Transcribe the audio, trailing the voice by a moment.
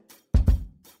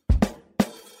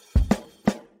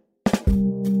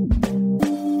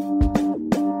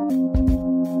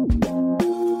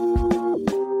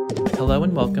Hello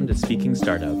and welcome to Speaking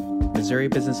Startup, Missouri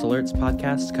Business Alert's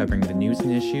podcast covering the news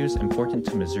and issues important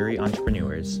to Missouri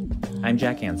entrepreneurs. I'm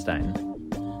Jack Anstein.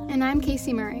 And I'm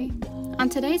Casey Murray. On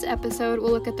today's episode,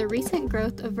 we'll look at the recent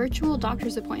growth of virtual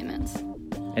doctor's appointments.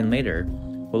 And later,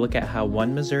 we'll look at how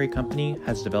one Missouri company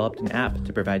has developed an app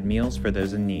to provide meals for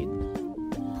those in need.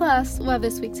 Plus, we'll have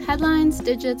this week's headlines,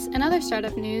 digits, and other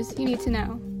startup news you need to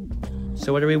know.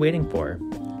 So what are we waiting for?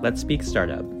 Let's speak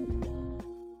startup.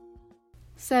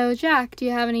 So, Jack, do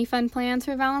you have any fun plans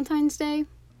for Valentine's Day?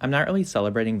 I'm not really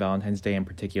celebrating Valentine's Day in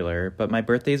particular, but my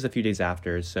birthday is a few days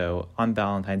after, so on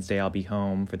Valentine's Day I'll be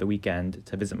home for the weekend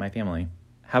to visit my family.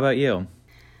 How about you?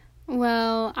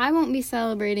 Well, I won't be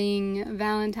celebrating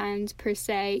Valentine's per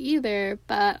se either,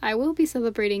 but I will be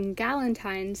celebrating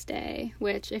Galentine's Day,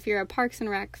 which if you're a Parks and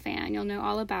Rec fan, you'll know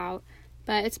all about,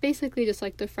 but it's basically just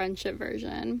like the friendship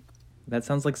version. That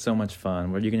sounds like so much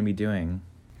fun. What are you going to be doing?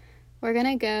 We're going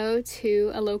to go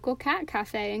to a local cat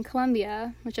cafe in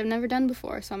Columbia, which I've never done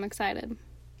before, so I'm excited.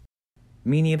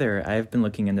 Me neither. I've been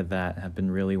looking into that, have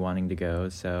been really wanting to go,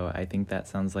 so I think that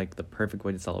sounds like the perfect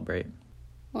way to celebrate.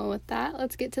 Well, with that,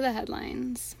 let's get to the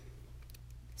headlines.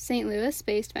 St.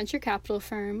 Louis-based venture capital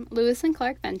firm Lewis &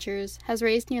 Clark Ventures has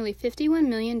raised nearly $51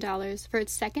 million for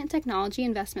its second technology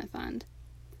investment fund.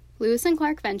 Lewis &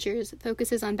 Clark Ventures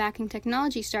focuses on backing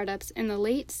technology startups in the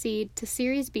late seed to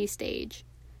Series B stage.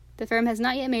 The firm has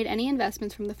not yet made any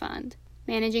investments from the fund.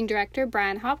 Managing Director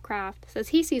Brian Hopcraft says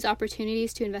he sees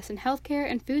opportunities to invest in healthcare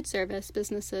and food service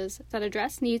businesses that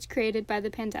address needs created by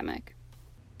the pandemic.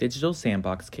 Digital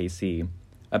Sandbox KC,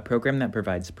 a program that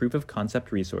provides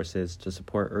proof-of-concept resources to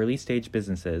support early-stage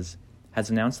businesses,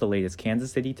 has announced the latest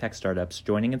Kansas City tech startups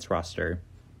joining its roster.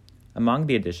 Among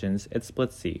the additions, it's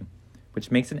Splitsy,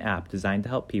 which makes an app designed to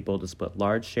help people to split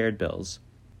large shared bills.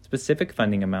 Specific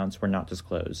funding amounts were not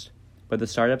disclosed, but the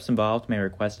startups involved may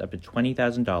request up to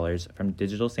 $20,000 from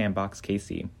Digital Sandbox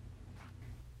KC.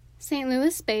 St.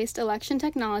 Louis-based election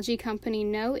technology company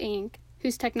Know Inc.,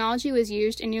 whose technology was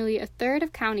used in nearly a third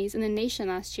of counties in the nation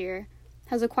last year,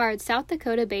 has acquired South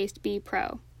Dakota-based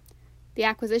BPro. The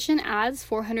acquisition adds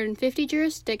 450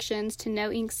 jurisdictions to Know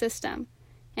Inc.'s system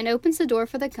and opens the door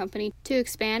for the company to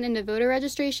expand into voter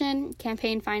registration,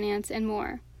 campaign finance, and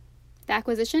more. The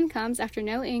acquisition comes after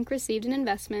Know Inc. received an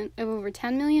investment of over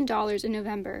 $10 million in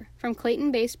November from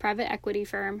Clayton-based private equity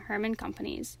firm Herman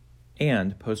Companies.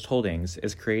 And Post Holdings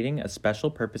is creating a special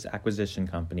purpose acquisition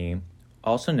company,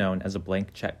 also known as a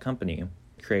blank check company,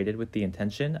 created with the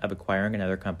intention of acquiring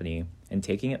another company and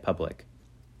taking it public.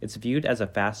 It's viewed as a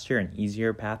faster and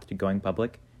easier path to going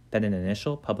public than an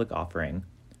initial public offering.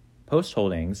 Post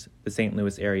Holdings, the St.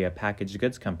 Louis area packaged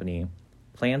goods company,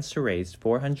 plans to raise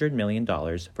 $400 million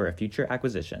for a future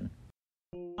acquisition.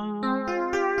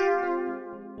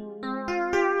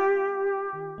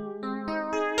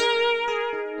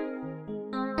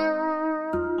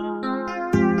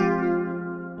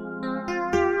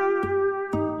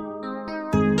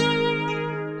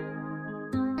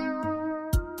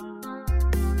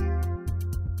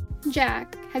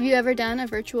 Jack, have you ever done a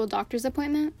virtual doctor's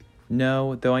appointment?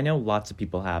 No, though I know lots of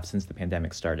people have since the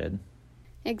pandemic started.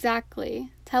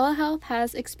 Exactly. Telehealth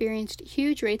has experienced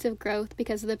huge rates of growth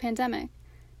because of the pandemic.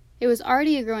 It was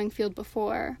already a growing field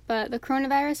before, but the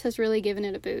coronavirus has really given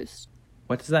it a boost.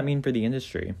 What does that mean for the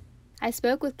industry? I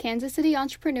spoke with Kansas City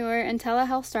entrepreneur and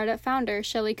telehealth startup founder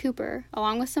Shelley Cooper,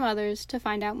 along with some others, to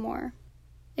find out more.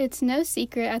 It's no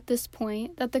secret at this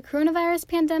point that the coronavirus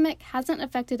pandemic hasn't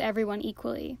affected everyone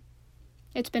equally.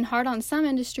 It's been hard on some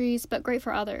industries, but great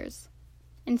for others.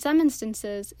 In some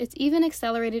instances, it's even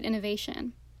accelerated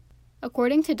innovation.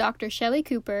 According to Dr. Shelley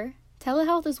Cooper,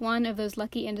 telehealth is one of those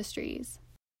lucky industries.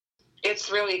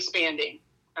 It's really expanding.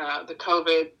 The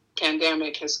COVID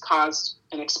pandemic has caused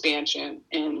an expansion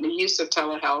in the use of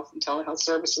telehealth and telehealth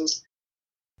services.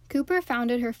 Cooper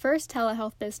founded her first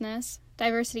telehealth business,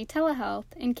 Diversity Telehealth,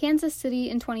 in Kansas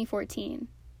City in 2014.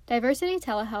 Diversity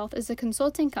Telehealth is a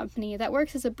consulting company that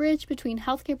works as a bridge between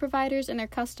healthcare providers and their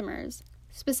customers,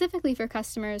 specifically for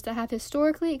customers that have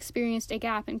historically experienced a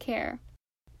gap in care.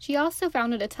 She also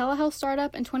founded a telehealth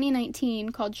startup in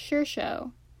 2019 called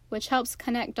SureShow, which helps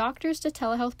connect doctors to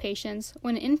telehealth patients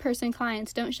when in-person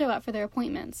clients don't show up for their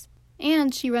appointments.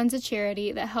 And she runs a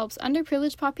charity that helps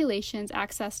underprivileged populations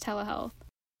access telehealth.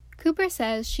 Cooper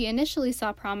says she initially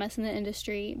saw promise in the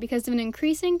industry because of an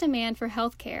increasing demand for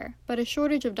healthcare, but a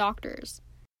shortage of doctors.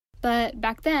 But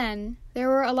back then, there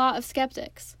were a lot of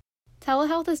skeptics.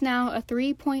 Telehealth is now a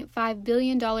 $3.5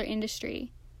 billion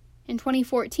industry. In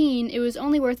 2014, it was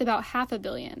only worth about $500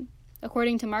 million,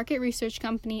 according to market research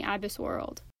company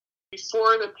IBISWorld.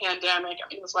 Before the pandemic,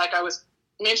 it was like I was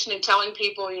mentioning, telling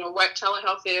people, what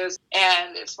telehealth is.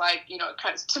 And it's like,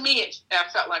 to me, I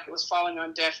felt like it was falling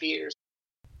on deaf ears.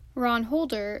 Ron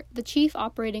Holder, the chief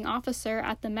operating officer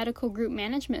at the Medical Group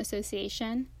Management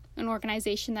Association, an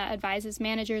organization that advises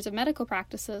managers of medical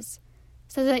practices,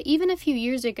 says that even a few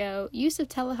years ago, use of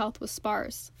telehealth was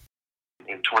sparse.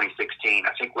 In 2016,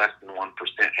 I think less than 1%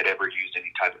 had ever used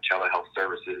any type of telehealth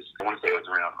services. I want to say it was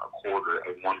around a quarter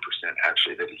of 1%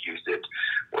 actually that had used it,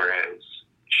 whereas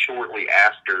shortly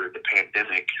after the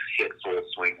pandemic hit full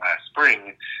swing last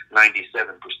spring, 97%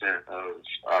 of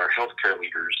our healthcare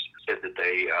leaders said that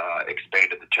they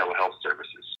expanded the telehealth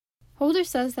services. Holder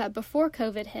says that before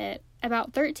COVID hit,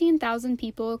 about 13,000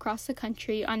 people across the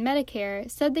country on Medicare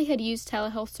said they had used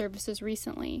telehealth services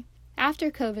recently.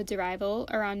 After COVID's arrival,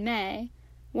 around May,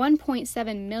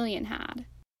 1.7 million had.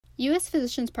 U.S.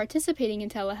 physicians participating in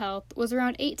telehealth was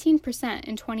around 18%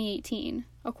 in 2018,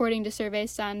 according to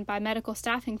surveys done by medical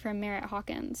staffing firm Merritt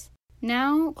Hawkins.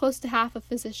 Now, close to half of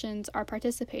physicians are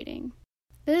participating.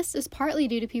 This is partly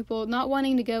due to people not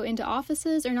wanting to go into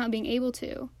offices or not being able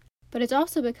to, but it's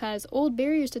also because old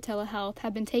barriers to telehealth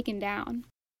have been taken down.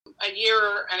 A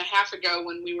year and a half ago,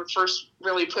 when we were first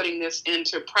really putting this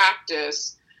into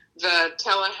practice, the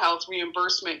telehealth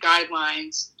reimbursement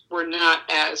guidelines were not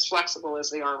as flexible as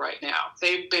they are right now.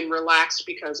 They've been relaxed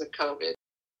because of COVID.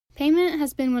 Payment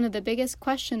has been one of the biggest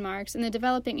question marks in the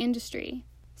developing industry.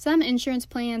 Some insurance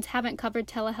plans haven't covered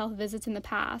telehealth visits in the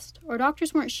past, or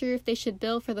doctors weren't sure if they should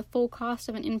bill for the full cost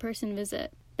of an in-person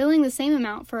visit. Billing the same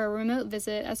amount for a remote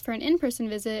visit as for an in-person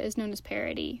visit is known as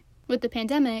parity. With the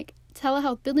pandemic,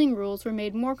 telehealth billing rules were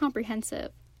made more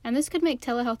comprehensive, and this could make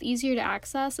telehealth easier to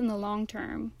access in the long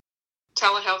term.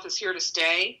 Telehealth is here to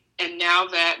stay, and now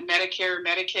that Medicare,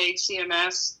 Medicaid,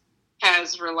 CMS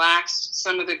has relaxed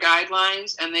some of the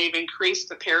guidelines and they've increased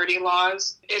the parity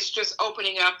laws, it's just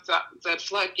opening up the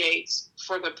floodgates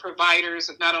for the providers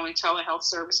of not only telehealth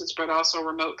services but also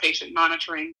remote patient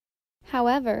monitoring.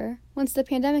 However, once the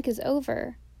pandemic is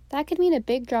over, that could mean a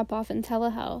big drop-off in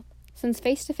telehealth, since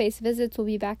face-to-face visits will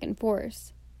be back in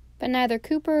force. But neither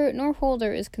Cooper nor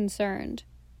Holder is concerned.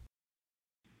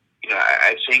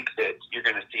 I think that you're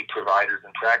going to see providers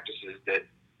and practices that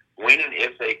when and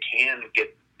if they can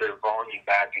get their volume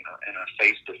back in a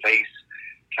face-to-face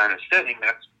kind of setting,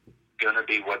 that's going to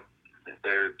be what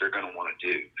they're going to want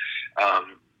to do.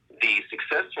 The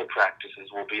successful practices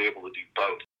will be able to do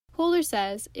both. Holder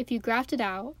says if you graphed it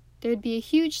out, there would be a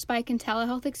huge spike in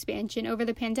telehealth expansion over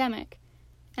the pandemic,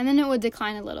 and then it would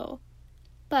decline a little.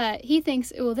 But he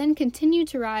thinks it will then continue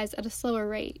to rise at a slower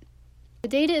rate. The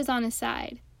data is on his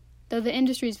side. Though the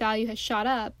industry's value has shot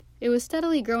up, it was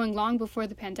steadily growing long before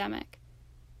the pandemic.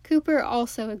 Cooper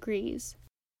also agrees.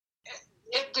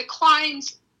 It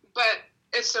declines, but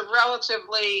it's a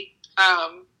relatively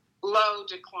low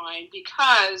decline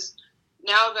because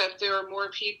now that there are more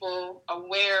people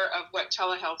aware of what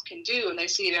telehealth can do and they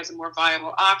see it as a more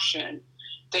viable option,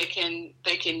 they can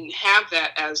have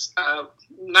that as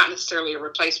not necessarily a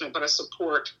replacement, but a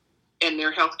support in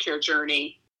their healthcare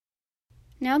journey.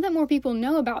 Now that more people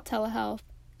know about telehealth,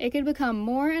 it could become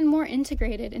more and more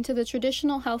integrated into the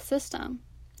traditional health system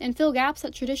and fill gaps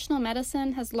that traditional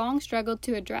medicine has long struggled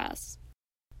to address.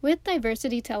 With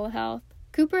Diversity Telehealth,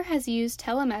 Cooper has used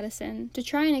telemedicine to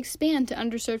try and expand to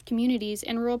underserved communities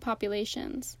and rural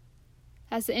populations.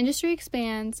 As the industry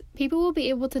expands, people will be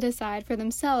able to decide for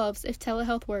themselves if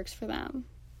telehealth works for them.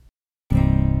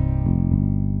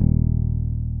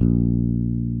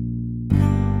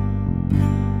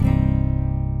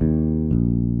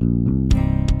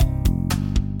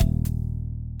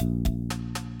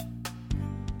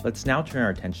 Let's now turn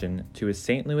our attention to a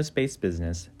St. Louis-based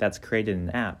business that's created an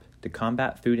app to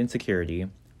combat food insecurity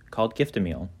called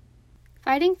Gift-A-Meal.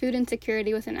 Fighting food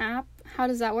insecurity with an app? How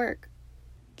does that work?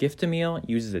 Gift-A-Meal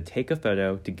uses a take a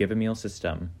photo to give a meal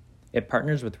system. It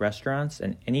partners with restaurants,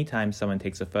 and anytime someone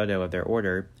takes a photo of their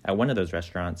order at one of those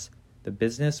restaurants, the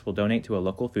business will donate to a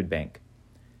local food bank.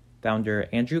 Founder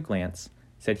Andrew Glantz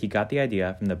said he got the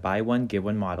idea from the buy one, give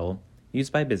one model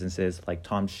used by businesses like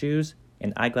Tom's Shoes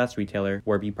and eyeglass retailer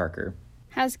Warby Parker.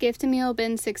 Has Gift-A-Meal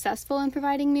been successful in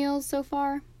providing meals so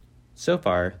far? So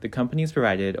far, the company's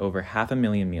provided over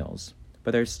 500,000 meals,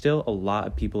 but there's still a lot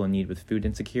of people in need with food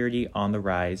insecurity on the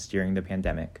rise during the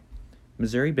pandemic.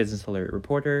 Missouri Business Alert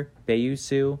reporter Bayu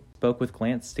Su spoke with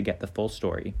Glantz to get the full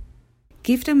story.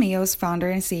 Gift-A-Meal's founder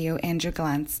and CEO Andrew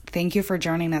Glantz, thank you for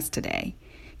joining us today.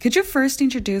 Could you first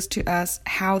introduce to us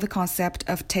how the concept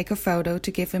of take a photo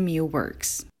to give a meal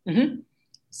works? Mm-hmm.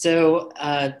 So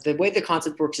the way the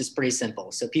concept works is pretty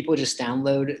simple. So people just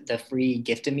download the free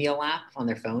Gift-A-Meal app on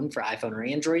their phone for iPhone or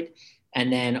Android.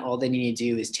 And then all they need to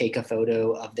do is take a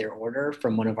photo of their order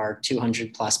from one of our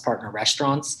 200 plus partner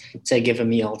restaurants to give a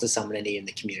meal to someone in need in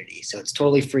the community. So it's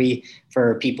totally free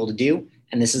for people to do.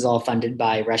 And this is all funded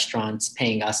by restaurants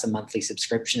paying us a monthly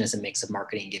subscription as a mix of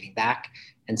marketing and giving back.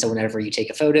 And so whenever you take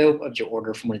a photo of your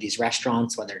order from one of these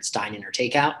restaurants, whether it's dine-in or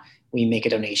takeout, we make a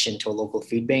donation to a local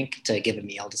food bank to give a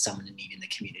meal to someone in need in the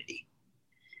community.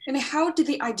 And how did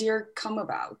the idea come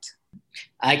about?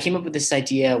 I came up with this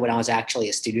idea when I was actually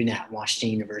a student at Washington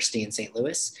University in St.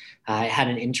 Louis. I had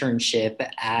an internship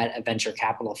at a venture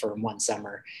capital firm one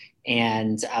summer,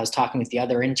 and I was talking with the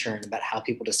other intern about how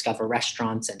people discover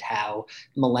restaurants and how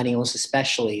millennials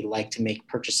especially like to make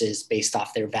purchases based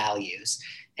off their values.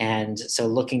 And so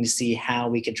looking to see how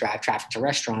we could drive traffic to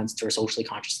restaurants through a socially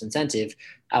conscious incentive,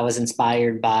 I was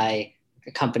inspired by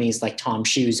companies like Tom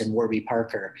Shoes and Warby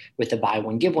Parker with the buy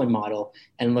one, give one model,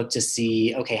 and look to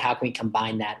see, okay, how can we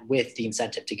combine that with the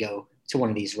incentive to go to one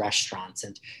of these restaurants?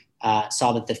 And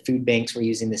saw that the food banks were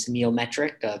using this meal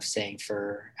metric of saying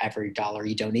for every dollar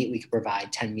you donate, we could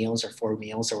provide 10 meals or 4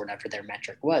 meals or whatever their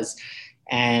metric was.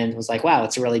 And was like, wow,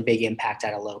 it's a really big impact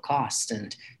at a low cost.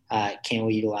 And can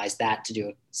we utilize that to do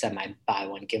a semi buy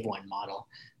one, give one model?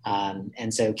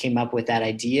 And so came up with that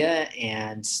idea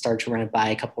and started to run it by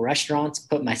a couple restaurants,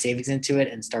 put my savings into it,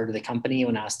 and started the company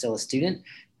when I was still a student.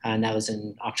 And that was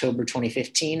in October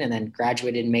 2015, and then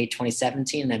graduated in May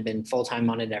 2017, and I've been full-time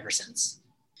on it ever since.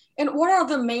 And what are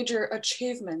the major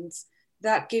achievements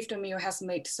that Gift a Meal has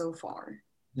made so far?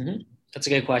 Mm-hmm. That's a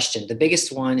good question. The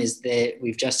biggest one is that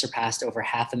we've just surpassed over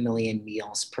 500,000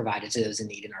 meals provided to those in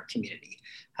need in our community.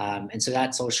 And so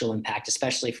that social impact,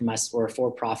 especially from us, we're a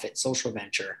for-profit social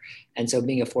venture. And so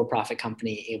being a for-profit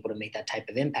company able to make that type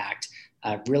of impact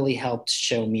really helped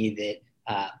show me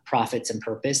that profits and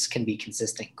purpose can be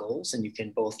consistent goals, and you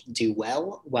can both do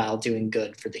well while doing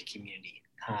good for the community.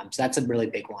 So that's a really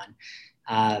big one.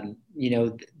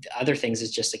 The other things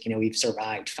is just like, we've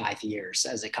survived 5 years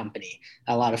as a company.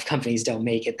 A lot of companies don't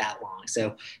make it that long.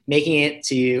 So making it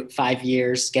to 5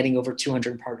 years, getting over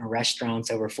 200 partner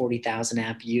restaurants, over 40,000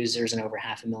 app users, and over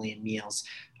 500,000 meals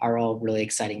are all really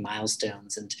exciting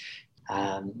milestones. And,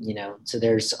 so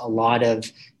there's a lot of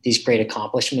these great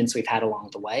accomplishments we've had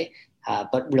along the way.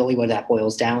 But really what that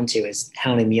boils down to is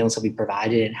how many meals have we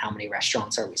provided and how many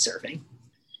restaurants are we serving?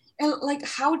 And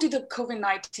how did the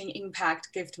COVID-19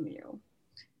 impact Gift a Meal?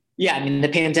 Yeah, the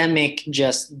pandemic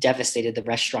just devastated the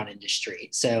restaurant industry.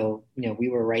 So, we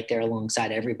were right there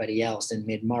alongside everybody else in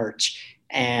mid-March.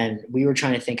 And we were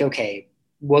trying to think, okay,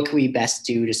 what can we best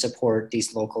do to support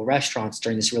these local restaurants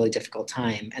during this really difficult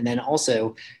time? And then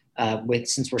also,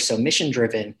 since we're so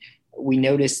mission-driven, we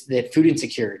noticed that food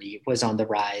insecurity was on the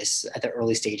rise at the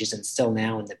early stages and still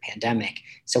now in the pandemic.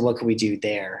 So what could we do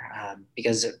there?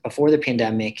 Because before the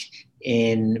pandemic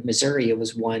in Missouri, it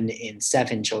was 1 in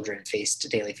 7 children faced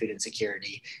daily food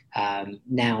insecurity.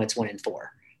 Now it's 1 in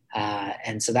 4.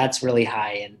 And so that's really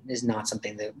high and is not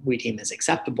something that we deem as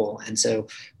acceptable. And so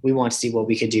we want to see what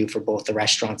we could do for both the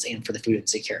restaurants and for the food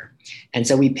insecure. And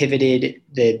so we pivoted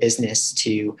the business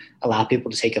to allow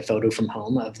people to take a photo from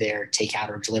home of their takeout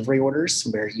or delivery orders,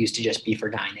 where it used to just be for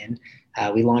dine-in.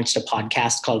 We launched a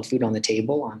podcast called Food on the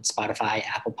Table on Spotify,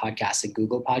 Apple Podcasts, and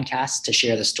Google Podcasts to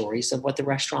share the stories of what the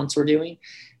restaurants were doing.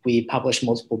 We published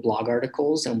multiple blog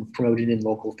articles and promoted in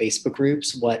local Facebook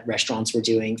groups what restaurants were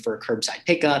doing for curbside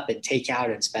pickup and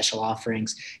takeout and special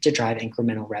offerings to drive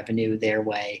incremental revenue their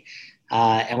way.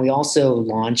 And we also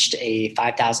launched a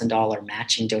 $5,000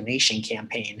 matching donation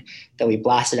campaign that we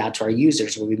blasted out to our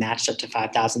users, where we matched up to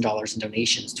 $5,000 in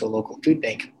donations to a local food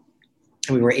bank.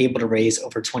 And we were able to raise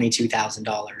over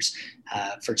 $22,000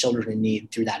 for children in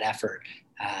need through that effort.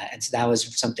 And so that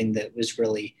was something that was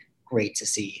really great to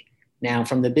see. Now,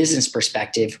 from the business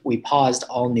perspective, we paused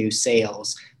all new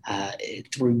sales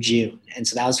through June. And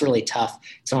so that was really tough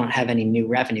to not have any new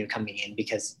revenue coming in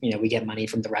because, we get money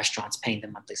from the restaurants paying the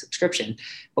monthly subscription,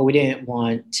 but we didn't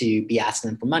want to be asking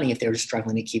them for money if they were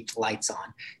struggling to keep the lights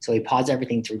on. So we paused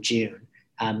everything through June.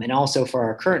 And also for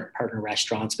our current partner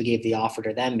restaurants, we gave the offer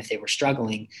to them if they were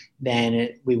struggling,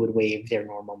 then we would waive their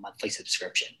normal monthly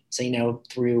subscription. So,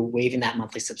 through waiving that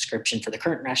monthly subscription for the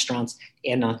current restaurants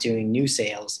and not doing new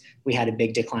sales, we had a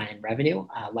big decline in revenue.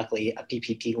 Luckily, a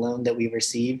PPP loan that we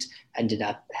received ended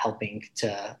up helping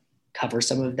to cover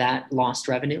some of that lost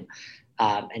revenue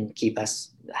and keep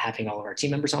us having all of our team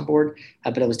members on board.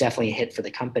 But it was definitely a hit for the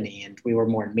company, and we were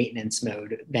more in maintenance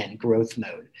mode than growth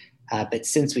mode. But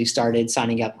since we started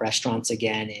signing up restaurants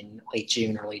again in late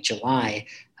June, early July,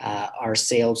 our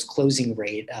sales closing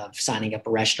rate of signing up a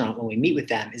restaurant when we meet with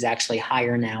them is actually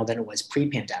higher now than it was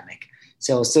pre-pandemic.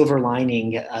 So a silver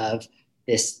lining of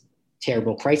this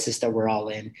terrible crisis that we're all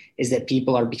in, is that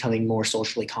people are becoming more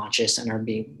socially conscious and are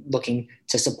looking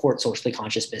to support socially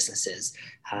conscious businesses.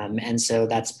 And so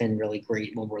that's been really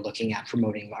great when we're looking at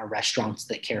promoting our restaurants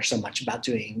that care so much about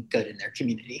doing good in their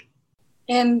community.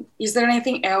 And is there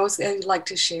anything else that you'd like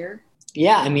to share?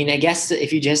 Yeah, I mean, I guess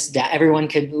if you everyone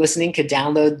could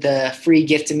download the free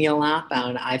Gift a Meal app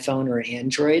on iPhone or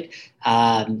Android.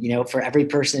 For every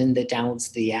person that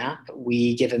downloads the app,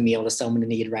 we give a meal to someone in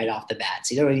need right off the bat.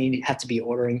 So you don't even have to be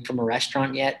ordering from a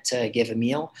restaurant yet to give a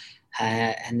meal.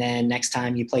 And then next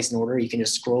time you place an order, you can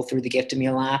just scroll through the Gift a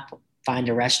Meal app, find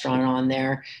a restaurant on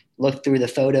there, look through the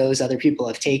photos other people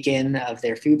have taken of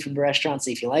their food from the restaurant,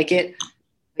 see if you like it.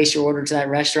 Place your order to that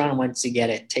restaurant, and once you get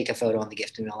it, take a photo on the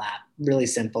Gift a Meal app. Really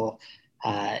simple,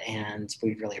 and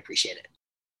we really appreciate it.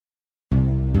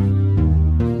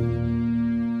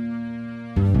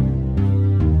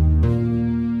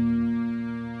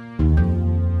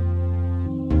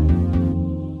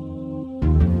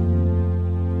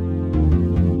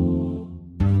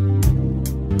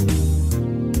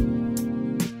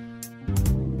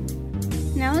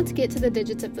 Now let's get to the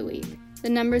digits of the week. The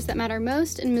numbers that matter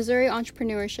most in Missouri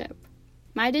entrepreneurship.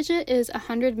 My digit is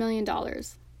 $100 million.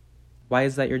 Why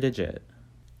is that your digit?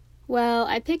 Well,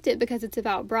 I picked it because it's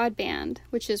about broadband,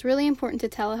 which is really important to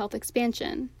telehealth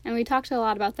expansion, and we talked a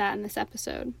lot about that in this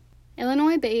episode.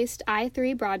 Illinois-based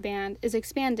i3 Broadband is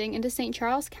expanding into St.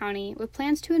 Charles County with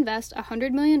plans to invest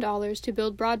 $100 million to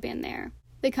build broadband there.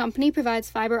 The company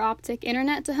provides fiber optic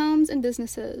internet to homes and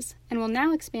businesses, and will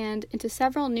now expand into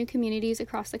several new communities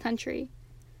across the country.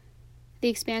 The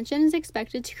expansion is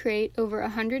expected to create over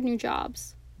 100 new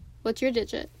jobs. What's your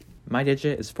digit? My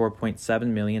digit is $4.7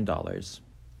 million.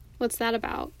 What's that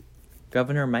about?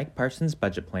 Governor Mike Parson's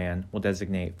budget plan will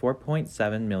designate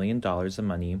 $4.7 million of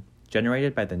money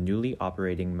generated by the newly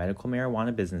operating medical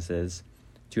marijuana businesses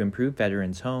to improve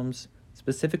veterans' homes,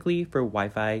 specifically for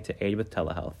Wi-Fi to aid with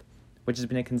telehealth, which has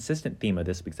been a consistent theme of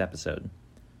this week's episode.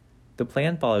 The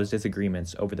plan follows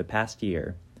disagreements over the past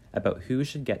year about who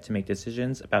should get to make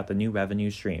decisions about the new revenue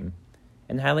stream,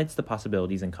 and highlights the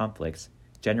possibilities and conflicts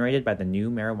generated by the new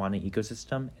marijuana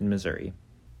ecosystem in Missouri.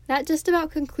 That just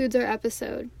about concludes our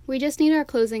episode. We just need our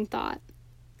closing thought.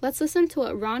 Let's listen to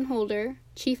what Ron Holder,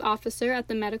 Chief Officer at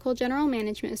the Medical General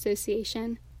Management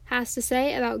Association, has to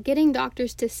say about getting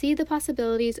doctors to see the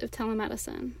possibilities of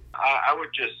telemedicine. I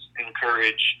would just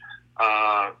encourage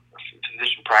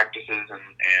physician practices and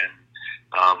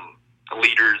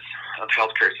leaders of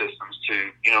healthcare systems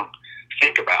to,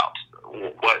 think about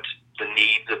what the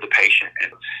needs of the patient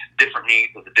and different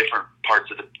needs of the different parts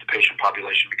of the patient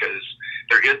population, because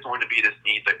there is going to be this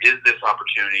need, there is this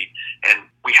opportunity, and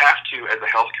we have to, as a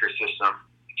healthcare system,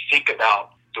 think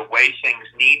about the way things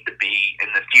need to be in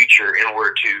the future in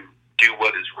order to do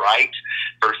what is right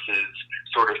versus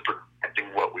sort of protecting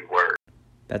what we were.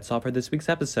 That's all for this week's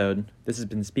episode. This has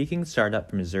been Speaking Startup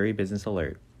from Missouri Business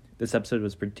Alert. This episode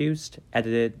was produced,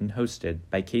 edited, and hosted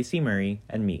by Casey Murray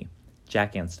and me,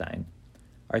 Jack Anstein.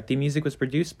 Our theme music was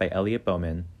produced by Elliot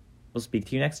Bowman. We'll speak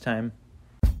to you next time.